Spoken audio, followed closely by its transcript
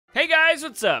Hey guys,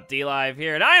 what's up? D-Live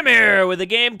here, and I'm here with a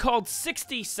game called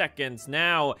 60 Seconds.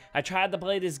 Now, I tried to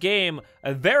play this game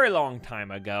a very long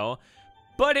time ago,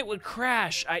 but it would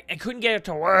crash. I couldn't get it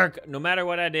to work. No matter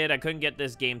what I did, I couldn't get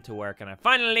this game to work, and I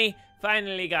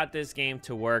finally got this game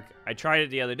to work. I tried it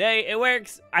the other day. It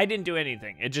works. I didn't do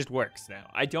anything. It just works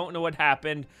now. I don't know what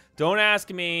happened. Don't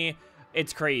ask me.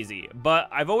 It's crazy, but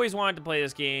I've always wanted to play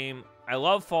this game. I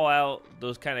love Fallout,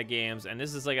 those kind of games, and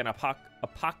this is like an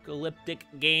apocalyptic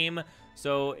game,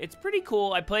 so it's pretty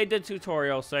cool. I played the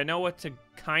tutorial, so I know what to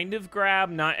kind of grab.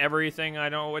 Not everything I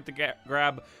know what to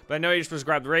grab, but I know you're supposed to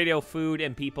grab the radio, food,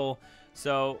 and people.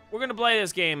 So we're gonna play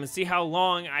this game and see how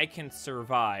long I can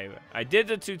survive. I did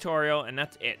the tutorial, and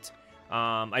that's it.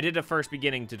 I did the first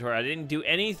beginning tutorial. I didn't do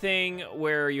anything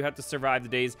where you have to survive the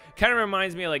days. Kind of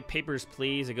reminds me of like Papers,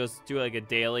 Please. It goes through like a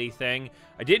daily thing.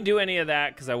 I didn't do any of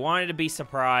that because I wanted to be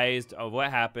surprised of what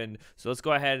happened. So let's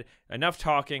go ahead. Enough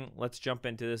talking. Let's jump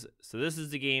into this. So this is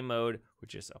the game mode,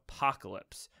 which is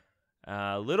Apocalypse.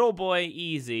 Little boy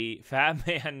easy, fat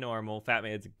man normal. Fat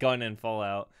man's gun and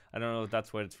Fallout. I don't know if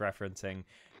that's what it's referencing.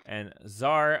 And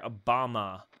Tsar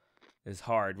Obama is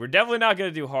hard. We're definitely not going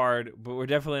to do hard, but we're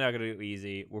definitely not going to do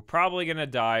easy. We're probably going to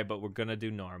die, but we're going to do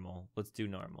normal. Let's do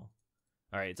normal.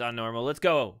 All right, it's on normal. Let's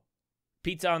go.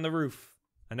 Pizza on the roof.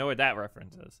 I know what that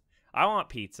reference is. I want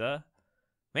pizza.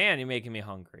 Man, you're making me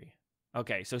hungry.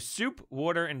 Okay, so soup,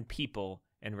 water, and people,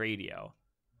 and radio.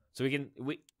 So we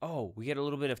get a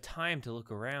little bit of time to look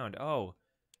around.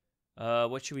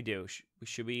 What should we do?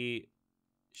 Should we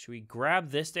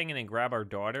grab this thing and then grab our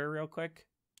daughter real quick?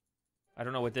 I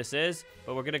don't know what this is,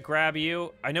 but we're gonna grab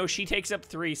you. I know she takes up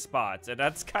 3 spots, and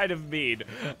that's kind of mean,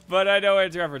 but I know what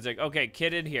it's referencing. Okay,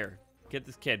 kid in here. Get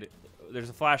this kid. There's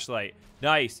a flashlight.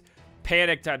 Nice.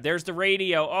 Panic time. There's the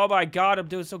radio. Oh my God, I'm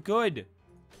doing so good.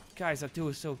 Guys, I'm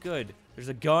doing so good. There's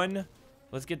a gun.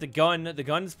 Let's get the gun. The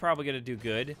gun's probably gonna do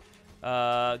good.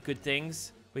 Good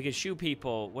things. We can shoot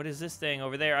people. What is this thing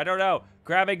over there? I don't know.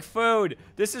 Grabbing food.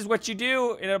 This is what you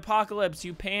do in an apocalypse.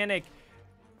 You panic.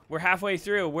 We're halfway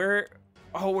through. We're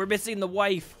missing the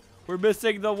wife. We're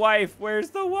missing the wife.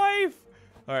 Where's the wife?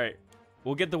 All right.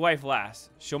 We'll get the wife last.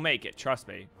 She'll make it. Trust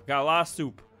me. Got a lot of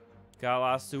soup. Got a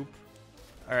lot of soup.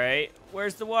 All right.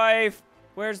 Where's the wife?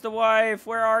 Where's the wife?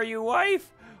 Where are you,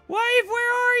 wife? Wife,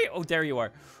 where are you? Oh, there you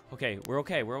are. Okay. We're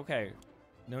okay. We're okay.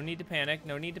 No need to panic.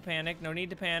 No need to panic. No need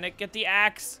to panic. Get the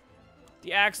axe.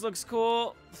 The axe looks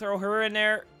cool. Throw her in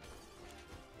there.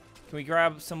 Can we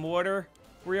grab some water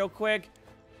real quick?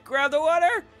 Grab the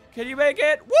water. Can you make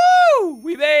it? Woo!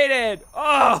 We made it!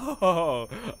 Oh!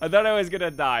 I thought I was gonna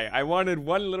die. I wanted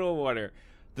one little water.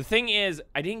 The thing is,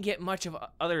 I didn't get much of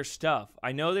other stuff.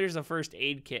 I know there's a first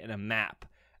aid kit and a map,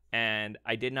 and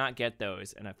I did not get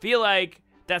those. And I feel like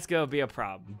that's gonna be a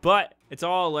problem. But it's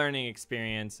all a learning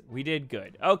experience. We did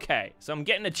good. Okay, so I'm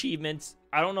getting achievements.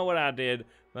 I don't know what I did,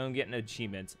 but I'm getting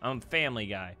achievements. I'm a family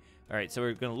guy. All right, so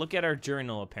we're gonna look at our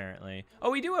journal, apparently. Oh,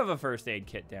 we do have a first aid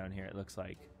kit down here, it looks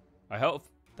like. I hope.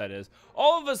 That is.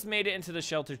 All of us made it into the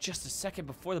shelter just a second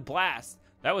before the blast.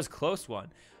 That was a close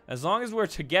one. As long as we're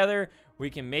together, we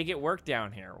can make it work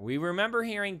down here. We remember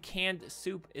hearing canned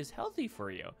soup is healthy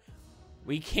for you.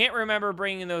 We can't remember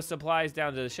bringing those supplies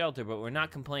down to the shelter, but we're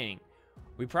not complaining.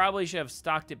 We probably should have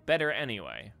stocked it better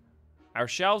anyway. Our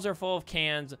shelves are full of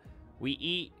cans.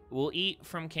 We'll eat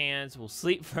from cans. We'll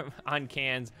sleep on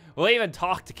cans. We'll even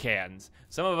talk to cans.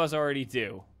 Some of us already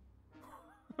do.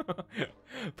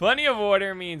 Plenty of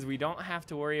water means we don't have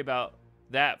to worry about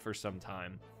that for some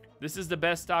time. This is the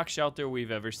best stock shelter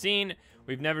we've ever seen.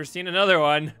 We've never seen another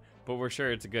one, but we're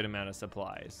sure it's a good amount of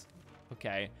supplies.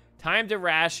 Okay, time to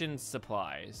ration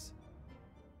supplies.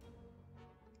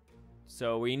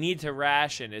 So we need to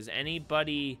ration. Is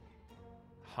anybody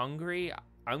hungry?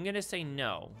 I'm gonna say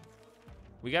no.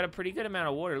 We got a pretty good amount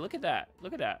of water. Look at that.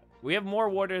 Look at that. We have more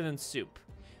water than soup.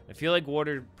 I feel like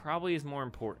water probably is more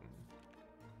important.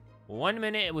 1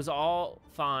 minute it was all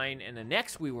fine, and the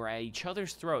next we were at each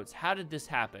other's throats. How did this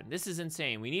happen? This is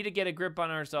insane. We need to get a grip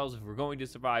on ourselves if we're going to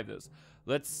survive this.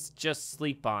 Let's just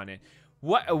sleep on it.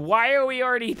 Why are we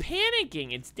already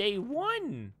panicking? It's day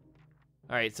 1.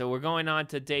 All right, so we're going on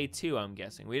to day 2, I'm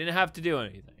guessing. We didn't have to do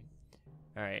anything.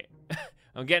 All right.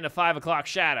 I'm getting a 5 o'clock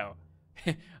shadow.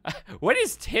 What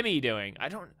is Timmy doing? I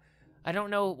don't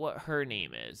know what her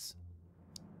name is.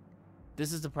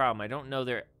 This is the problem. I don't know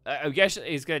their... I guess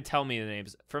he's going to tell me the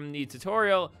names. From the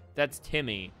tutorial, that's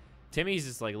Timmy. Timmy's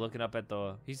just like looking up at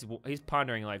the... He's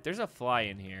pondering life. There's a fly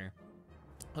in here.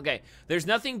 Okay. There's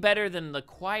nothing better than the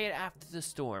quiet after the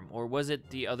storm. Or was it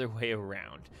the other way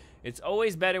around? It's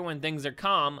always better when things are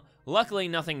calm. Luckily,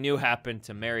 nothing new happened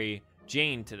to Mary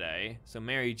Jane today. So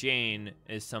Mary Jane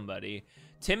is somebody.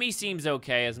 Timmy seems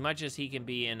okay, as much as he can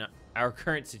be in our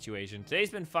current situation.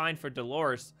 Today's been fine for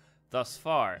Dolores thus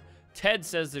far. Ted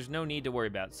says there's no need to worry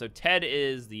about it. So Ted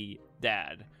is the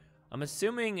dad. I'm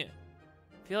assuming,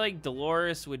 I feel like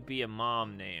Dolores would be a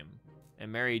mom name,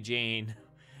 and Mary Jane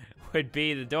would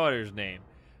be the daughter's name.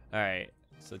 All right,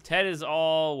 so Ted is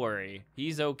all worry.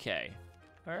 He's okay.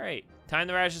 All right, time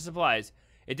to ration supplies.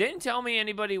 It didn't tell me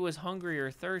anybody was hungry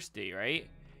or thirsty, right?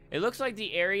 It looks like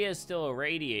the area is still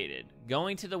irradiated.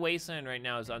 Going to the wasteland right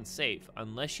now is unsafe,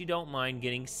 unless you don't mind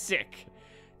getting sick.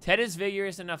 Ted is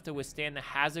vigorous enough to withstand the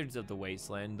hazards of the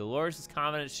wasteland. Dolores is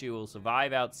confident she will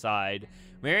survive outside.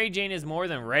 Mary Jane is more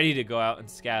than ready to go out and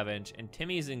scavenge, and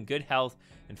Timmy is in good health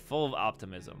and full of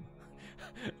optimism.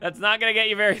 That's not gonna get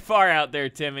you very far out there,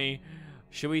 Timmy.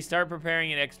 Should we start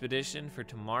preparing an expedition for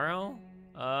tomorrow?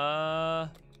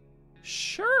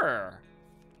 Sure.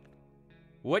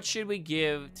 What should we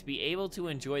give to be able to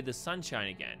enjoy the sunshine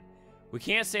again? We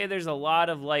can't say there's a lot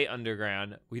of light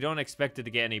underground. We don't expect it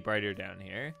to get any brighter down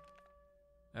here.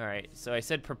 All right, so I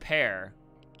said prepare.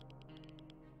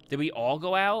 Did we all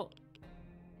go out?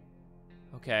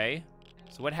 Okay,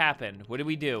 so what happened? What did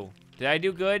we do? Did I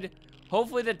do good?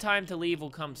 Hopefully the time to leave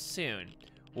will come soon.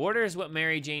 Water is what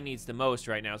Mary Jane needs the most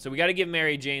right now, so we gotta give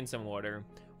Mary Jane some water.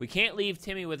 We can't leave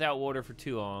Timmy without water for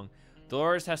too long.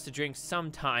 Dolores has to drink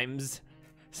sometimes.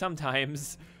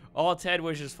 Sometimes. All Ted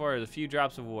wishes for is a few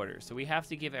drops of water. So we have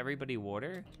to give everybody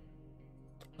water?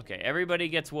 Okay, everybody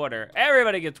gets water.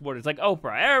 Everybody gets water. It's like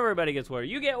Oprah. Everybody gets water.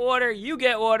 You get water. You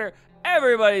get water.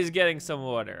 Everybody's getting some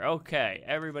water. Okay,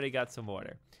 everybody got some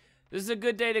water. This is a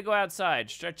good day to go outside.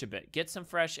 Stretch a bit. Get some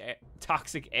fresh air,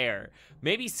 toxic air.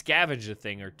 Maybe scavenge a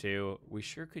thing or two. We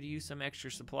sure could use some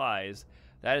extra supplies.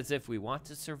 That is if we want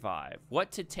to survive.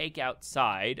 What to take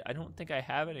outside? I don't think I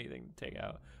have anything to take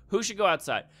out. Who should go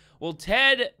outside? Well,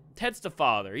 Ted's the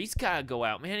father. He's gotta go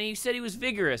out, man. He said he was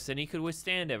vigorous and he could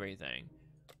withstand everything.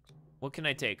 What can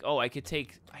I take? Oh, I could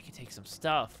take some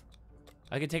stuff.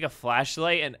 I could take a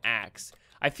flashlight and axe.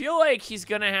 I feel like he's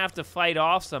gonna have to fight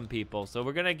off some people, so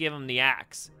we're gonna give him the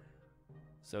axe.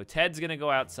 So Ted's gonna go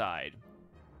outside.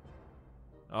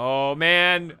 Oh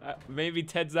man, maybe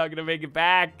Ted's not gonna make it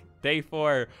back. Day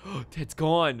 4. Ted's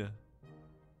gone.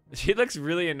 She looks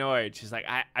really annoyed. She's like,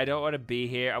 I don't want to be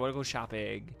here. I want to go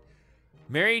shopping.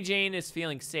 Mary Jane is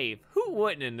feeling safe. Who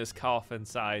wouldn't in this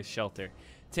coffin-sized shelter?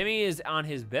 Timmy is on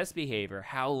his best behavior.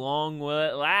 How long will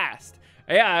it last?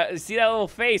 Yeah, see that little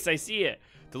face? I see it.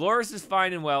 Dolores is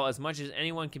fine and well, as much as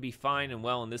anyone can be fine and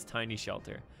well in this tiny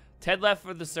shelter. Ted left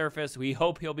for the surface. We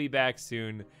hope he'll be back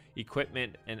soon.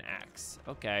 Equipment and axe.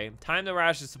 Okay, time to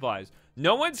ration supplies.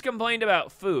 No one's complained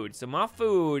about food, so my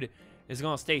food is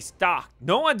gonna stay stocked.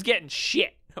 No one's getting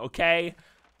shit, okay?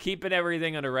 Keeping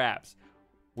everything under wraps.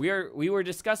 We were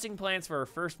discussing plans for our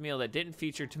first meal that didn't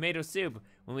feature tomato soup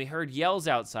when we heard yells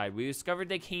outside. We discovered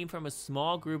they came from a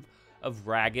small group of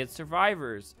ragged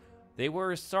survivors. They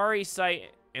were a sorry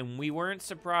sight, and we weren't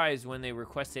surprised when they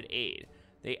requested aid.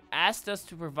 They asked us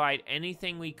to provide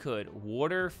anything we could,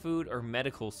 water, food, or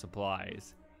medical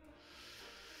supplies.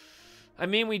 I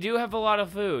mean, we do have a lot of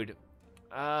food.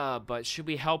 But should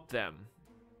we help them?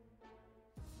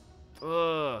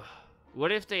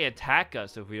 What if they attack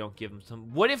us if we don't give them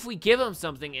some? What if we give them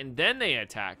something and then they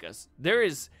attack us? There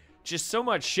is just so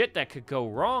much shit that could go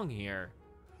wrong here.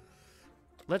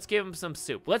 Let's give them some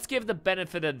soup. Let's give the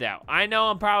benefit of the doubt. I know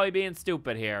I'm probably being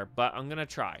stupid here, but I'm gonna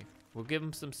try. We'll give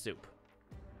them some soup.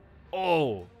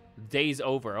 Oh, day's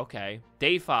over. Okay.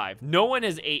 Day 5. No one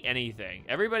has ate anything.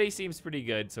 Everybody seems pretty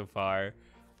good so far.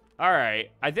 All right,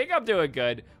 I think I'm doing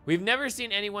good. We've never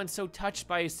seen anyone so touched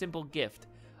by a simple gift.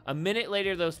 A minute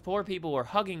later, those poor people were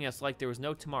hugging us like there was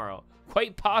no tomorrow.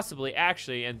 Quite possibly,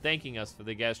 actually, and thanking us for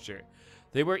the gesture.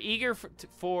 They were eager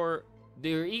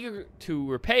to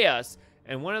repay us,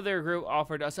 and one of their group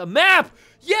offered us a map.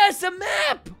 Yes, a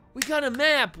map. We got a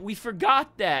map. We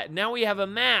forgot that. Now we have a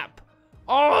map.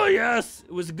 Oh, yes.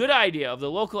 It was a good idea of the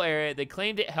local area. They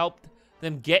claimed it helped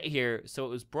them get here, so it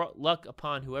was brought luck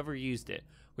upon whoever used it.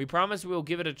 We promised we will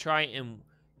give it a try and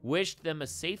wished them a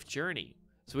safe journey.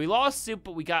 So we lost soup,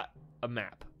 but we got a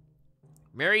map.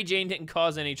 Mary Jane didn't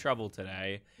cause any trouble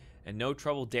today, and no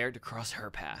trouble dared to cross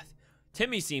her path.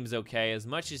 Timmy seems okay, as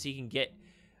much as he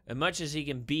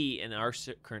can be in our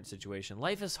current situation.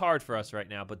 Life is hard for us right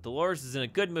now, but Dolores is in a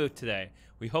good mood today.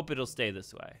 We hope it'll stay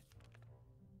this way.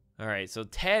 All right, so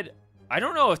Ted, I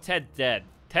don't know if Ted's dead.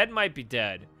 Ted might be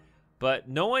dead. But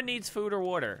no one needs food or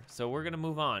water, so we're gonna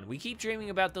move on. We keep dreaming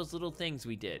about those little things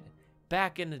we did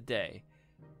back in the day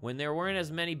when there weren't as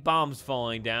many bombs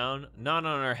falling down. Not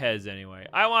on our heads anyway.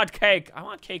 I want cake. I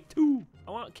want cake too.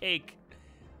 I want cake.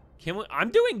 Can we?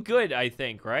 I'm doing good, I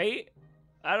think, right?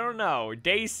 I don't know.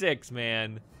 Day 6,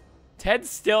 man. Ted's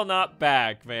still not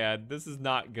back, man. This is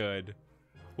not good.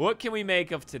 What can we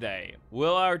make of today?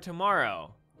 Will our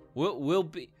tomorrow? Will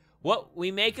be... What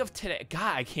we make of today...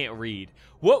 God, I can't read.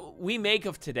 What we make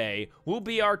of today will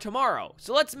be our tomorrow.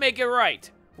 So let's make it right.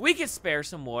 We can spare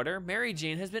some water. Mary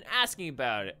Jane has been asking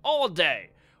about it all day.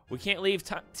 We can't leave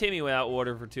Timmy without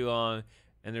water for too long.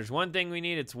 And there's one thing we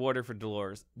need. It's water for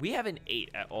Dolores. We haven't ate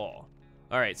at all.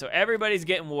 All right, so everybody's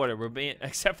getting water.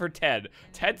 Except for Ted.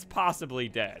 Ted's possibly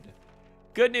dead.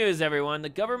 Good news, everyone. The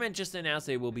government just announced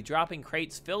they will be dropping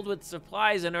crates filled with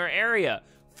supplies in our area.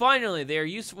 Finally, they are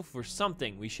useful for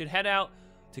something. We should head out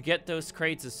to get those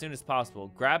crates as soon as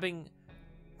possible. Grabbing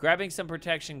some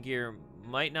protection gear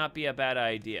might not be a bad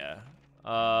idea.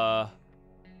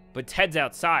 But Ted's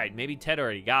outside. Maybe Ted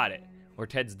already got it. Or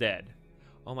Ted's dead.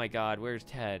 Oh my god, where's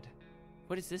Ted?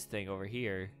 What is this thing over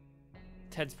here?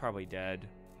 Ted's probably dead.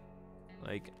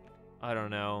 Like, I don't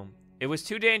know. It was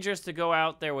too dangerous to go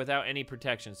out there without any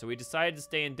protection, so we decided to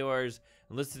stay indoors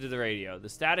and listen to the radio. The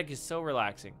static is so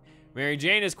relaxing. Mary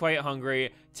Jane is quite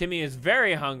hungry. Timmy is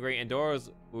very hungry, and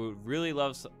Doris would really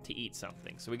love to eat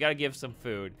something. So we gotta give some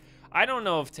food. I don't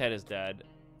know if Ted is dead,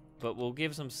 but we'll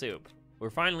give some soup. We're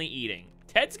finally eating.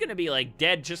 Ted's gonna be like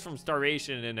dead just from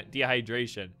starvation and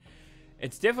dehydration.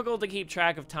 It's difficult to keep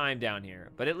track of time down here,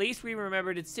 but at least we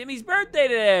remembered it's Timmy's birthday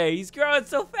today. He's growing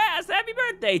so fast. Happy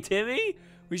birthday, Timmy.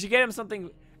 We should get him something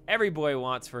every boy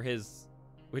wants for his...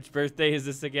 Which birthday is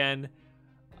this again?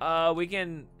 We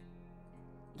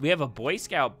have a Boy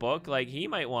Scout book. Like, he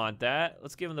might want that.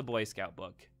 Let's give him the Boy Scout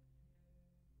book.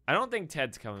 I don't think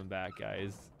Ted's coming back,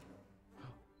 guys.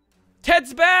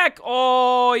 Ted's back!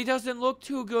 Oh, he doesn't look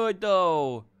too good,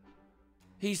 though.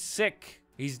 He's sick.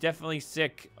 He's definitely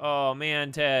sick. Oh,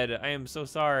 man, Ted. I am so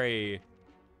sorry.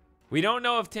 We don't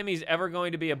know if Timmy's ever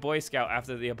going to be a Boy Scout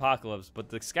after the apocalypse, but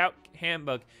the Scout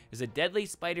Handbook is a deadly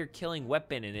spider-killing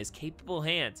weapon in his capable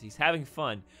hands. He's having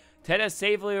fun. Ted has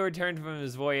safely returned from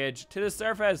his voyage to the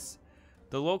surface.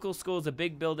 The local school is a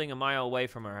big building a mile away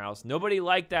from our house. Nobody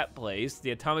liked that place.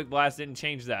 The atomic blast didn't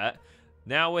change that.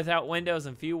 Now, without windows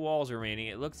and few walls remaining,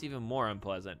 it looks even more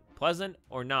unpleasant. Pleasant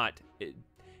or not,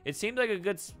 it seemed like a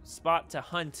good spot to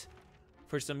hunt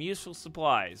for some useful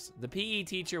supplies. The PE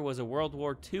teacher was a World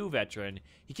War II veteran.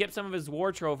 He kept some of his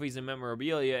war trophies and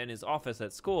memorabilia in his office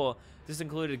at school. This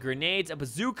included grenades, a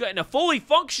bazooka, and a fully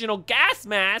functional gas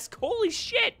mask. Holy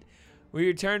shit! We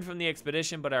returned from the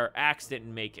expedition, but our axe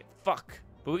didn't make it. Fuck.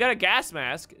 But we got a gas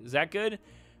mask. Is that good?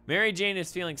 Mary Jane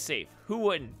is feeling safe. Who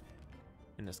wouldn't?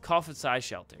 In this coffin-sized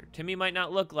shelter. Timmy might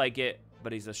not look like it,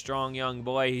 but he's a strong young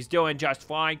boy. He's doing just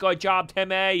fine. Good job,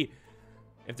 Timmy!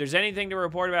 If there's anything to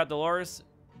report about Dolores,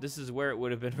 this is where it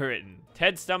would have been written.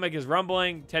 Ted's stomach is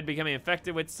rumbling. Ted becoming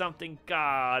infected with something.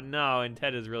 God, no. And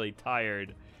Ted is really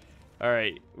tired. All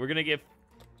right. We're going to give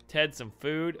Ted some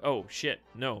food. Oh, shit.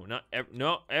 No,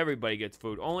 not everybody gets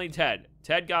food. Only Ted.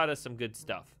 Ted got us some good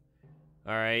stuff.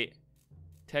 All right.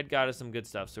 Ted got us some good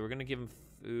stuff. So we're going to give him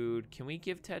food. Can we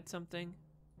give Ted something?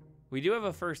 We do have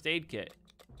a first aid kit.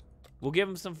 We'll give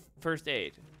him some first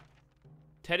aid.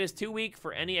 Ted is too weak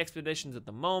for any expeditions at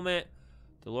the moment.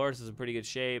 Dolores is in pretty good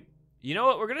shape. You know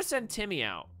what? We're going to send Timmy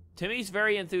out. Timmy's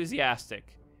very enthusiastic.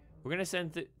 We're going to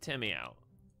send Timmy out.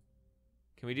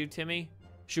 Can we do Timmy?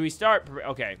 Should we start?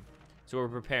 Okay. So we're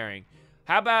preparing.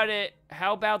 How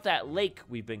about that lake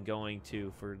we've been going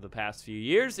to for the past few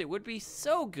years? It would be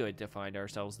so good to find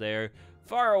ourselves there,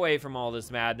 far away from all this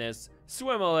madness.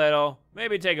 Swim a little.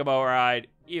 Maybe take a boat ride,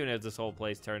 even if this whole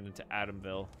place turned into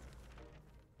Adamville.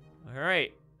 All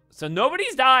right. So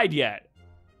nobody's died yet.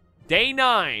 Day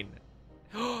 9.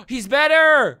 He's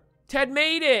better. Ted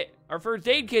made it. Our first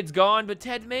aid kit's gone, but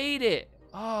Ted made it.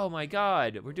 Oh my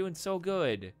God. We're doing so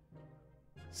good.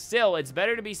 Still, it's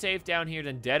better to be safe down here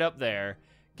than dead up there.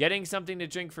 Getting something to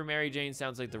drink for Mary Jane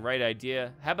sounds like the right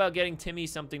idea. How about getting Timmy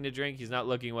something to drink? He's not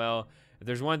looking well. If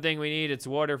there's one thing we need, it's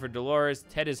water for Dolores.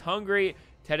 Ted is hungry.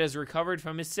 Ted has recovered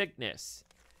from his sickness.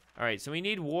 All right, so we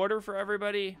need water for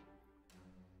everybody.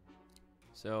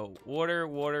 So,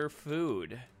 water,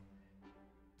 food.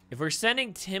 If we're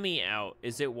sending Timmy out,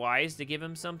 is it wise to give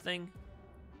him something?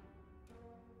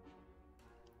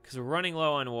 Because we're running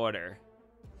low on water.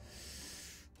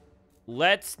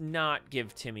 Let's not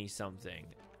give Timmy something.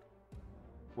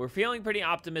 We're feeling pretty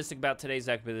optimistic about today's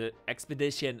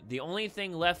expedition. The only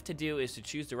thing left to do is to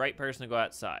choose the right person to go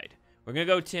outside. We're going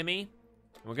to go Timmy.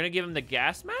 We're going to give him the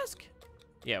gas mask?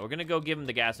 Yeah, we're going to go give him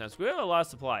the gas mask. We have a lot of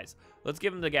supplies. Let's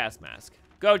give him the gas mask.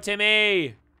 Go,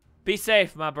 Timmy! Be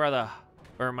safe, my brother.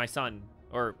 Or my son.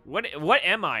 Or what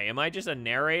am I? Am I just a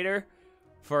narrator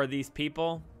for these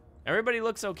people? Everybody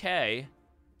looks okay.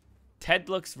 Ted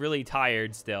looks really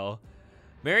tired still.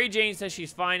 Mary Jane says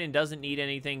she's fine and doesn't need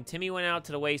anything. Timmy went out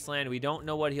to the wasteland. We don't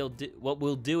know what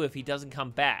we'll do if he doesn't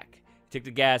come back. He took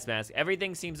the gas mask.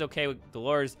 Everything seems okay with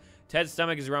Dolores. Ted's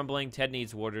stomach is rumbling. Ted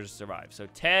needs water to survive. So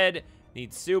Ted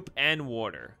needs soup and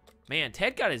water. Man,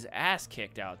 Ted got his ass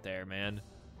kicked out there, man.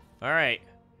 All right.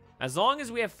 As long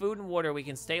as we have food and water, we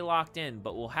can stay locked in,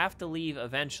 but we'll have to leave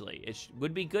eventually. It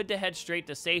would be good to head straight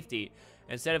to safety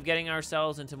instead of getting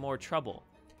ourselves into more trouble,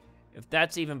 if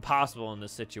that's even possible in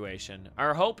this situation.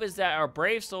 Our hope is that our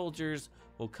brave soldiers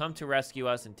will come to rescue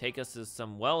us and take us to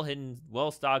some well-hidden,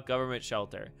 well-stocked government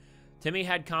shelter. Timmy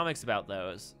had comics about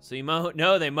those, so you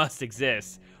know they must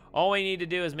exist. All we need to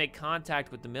do is make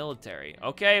contact with the military.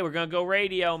 Okay, we're gonna go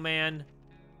radio, man.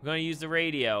 We're gonna use the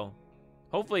radio.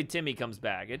 Hopefully Timmy comes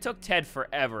back. It took Ted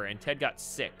forever, and Ted got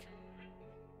sick.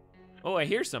 Oh, I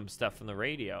hear some stuff from the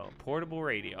radio. Portable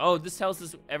radio. Oh, this tells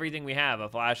us everything we have. A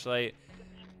flashlight.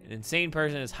 An insane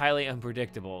person is highly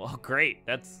unpredictable. Oh, great.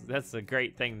 That's a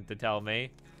great thing to tell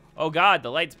me. Oh, God,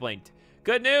 the lights blinked.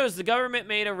 Good news. The government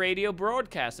made a radio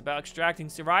broadcast about extracting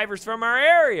survivors from our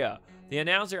area. The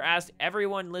announcer asked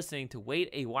everyone listening to wait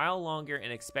a while longer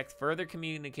and expect further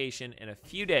communication in a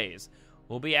few days.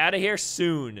 We'll be out of here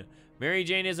soon. Mary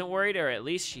Jane isn't worried, or at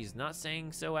least she's not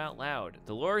saying so out loud.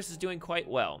 Dolores is doing quite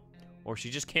well, or she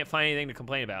just can't find anything to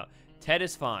complain about. Ted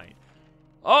is fine.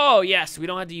 Oh, yes, we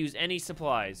don't have to use any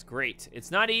supplies. Great. It's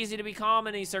not easy to be calm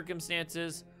in these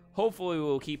circumstances. Hopefully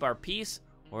we'll keep our peace,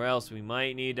 or else we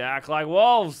might need to act like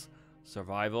wolves.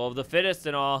 Survival of the fittest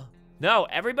and all. No,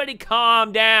 everybody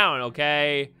calm down,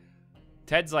 okay?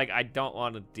 Ted's like, I don't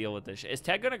want to deal with this shit. Is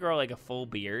Ted gonna grow like a full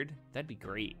beard? That'd be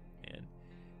great, man.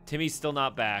 Timmy's still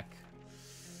not back.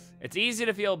 It's easy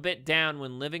to feel a bit down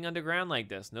when living underground like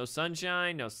this. No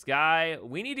sunshine, no sky.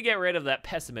 We need to get rid of that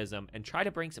pessimism and try to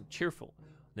bring some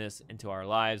cheerfulness into our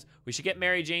lives. We should get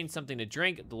Mary Jane something to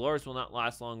drink. Dolores will not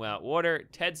last long without water.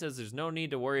 Ted says there's no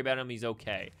need to worry about him. He's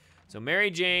okay. So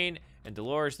Mary Jane and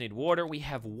Dolores need water. We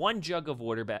have 1 jug of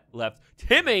water left.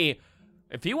 Timmy,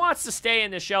 if he wants to stay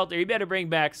in the shelter, he better bring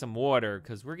back some water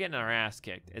because we're getting our ass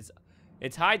kicked.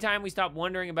 It's high time we stop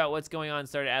wondering about what's going on and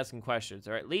started asking questions,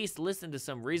 or at least listen to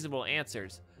some reasonable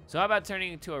answers. So how about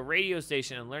turning into a radio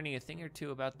station and learning a thing or two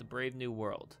about the brave new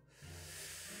world?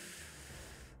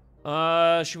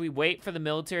 Should we wait for the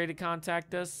military to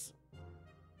contact us?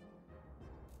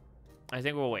 I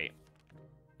think we'll wait.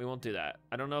 We won't do that.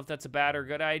 I don't know if that's a bad or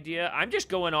good idea. I'm just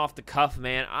going off the cuff,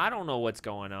 man. I don't know what's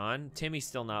going on. Timmy's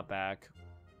still not back.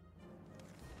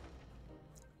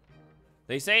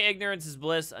 They say ignorance is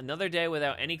bliss. Another day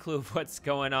without any clue of what's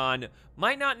going on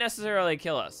might not necessarily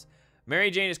kill us.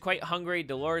 Mary Jane is quite hungry.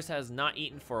 Dolores has not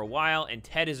eaten for a while, and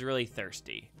Ted is really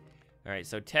thirsty. All right,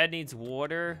 so Ted needs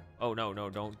water. Oh, no,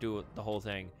 don't do the whole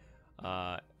thing.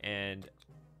 Okay,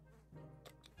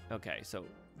 so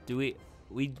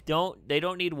they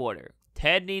don't need water.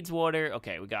 Ted needs water.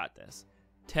 Okay, we got this.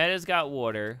 Ted has got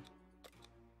water.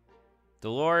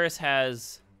 Dolores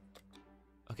has,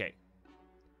 okay.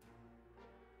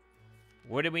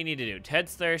 What do we need to do?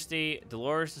 Ted's thirsty.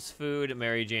 Dolores is food.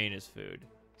 Mary Jane is food.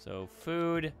 So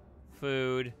food.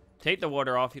 Take the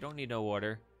water off. You don't need no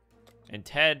water. And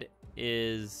Ted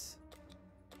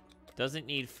doesn't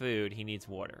need food. He needs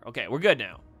water. Okay, we're good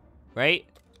now, right?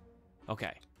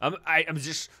 Okay. I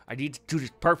need to do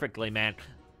this perfectly, man.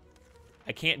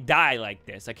 I can't die like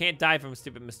this. I can't die from a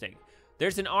stupid mistake.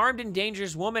 There's an armed and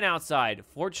dangerous woman outside.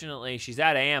 Fortunately, she's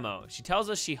out of ammo. She tells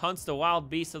us she hunts the wild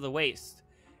beasts of the waste.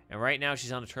 And right now,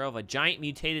 she's on the trail of a giant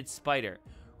mutated spider.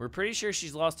 We're pretty sure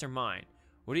she's lost her mind.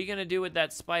 What are you gonna do with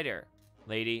that spider,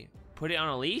 lady? Put it on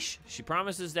a leash? She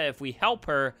promises that if we help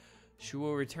her, she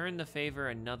will return the favor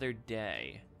another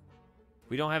day.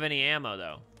 We don't have any ammo,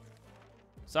 though.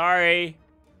 Sorry.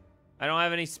 I don't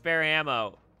have any spare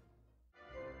ammo.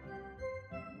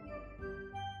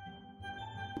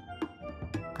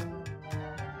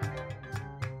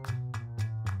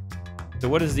 So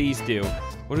what does these do?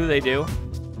 What do they do?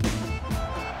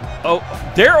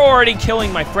 Oh, they're already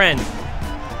killing my friend.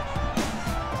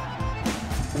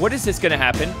 What is this gonna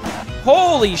happen?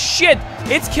 Holy shit,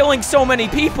 it's killing so many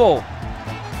people.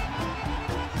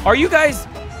 Are you guys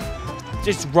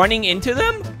just running into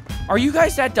them? Are you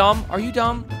guys that dumb? Are you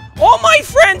dumb? All my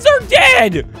friends are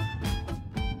dead.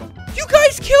 You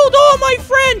guys killed all my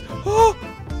friends. Oh,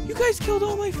 you guys killed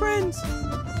all my friends.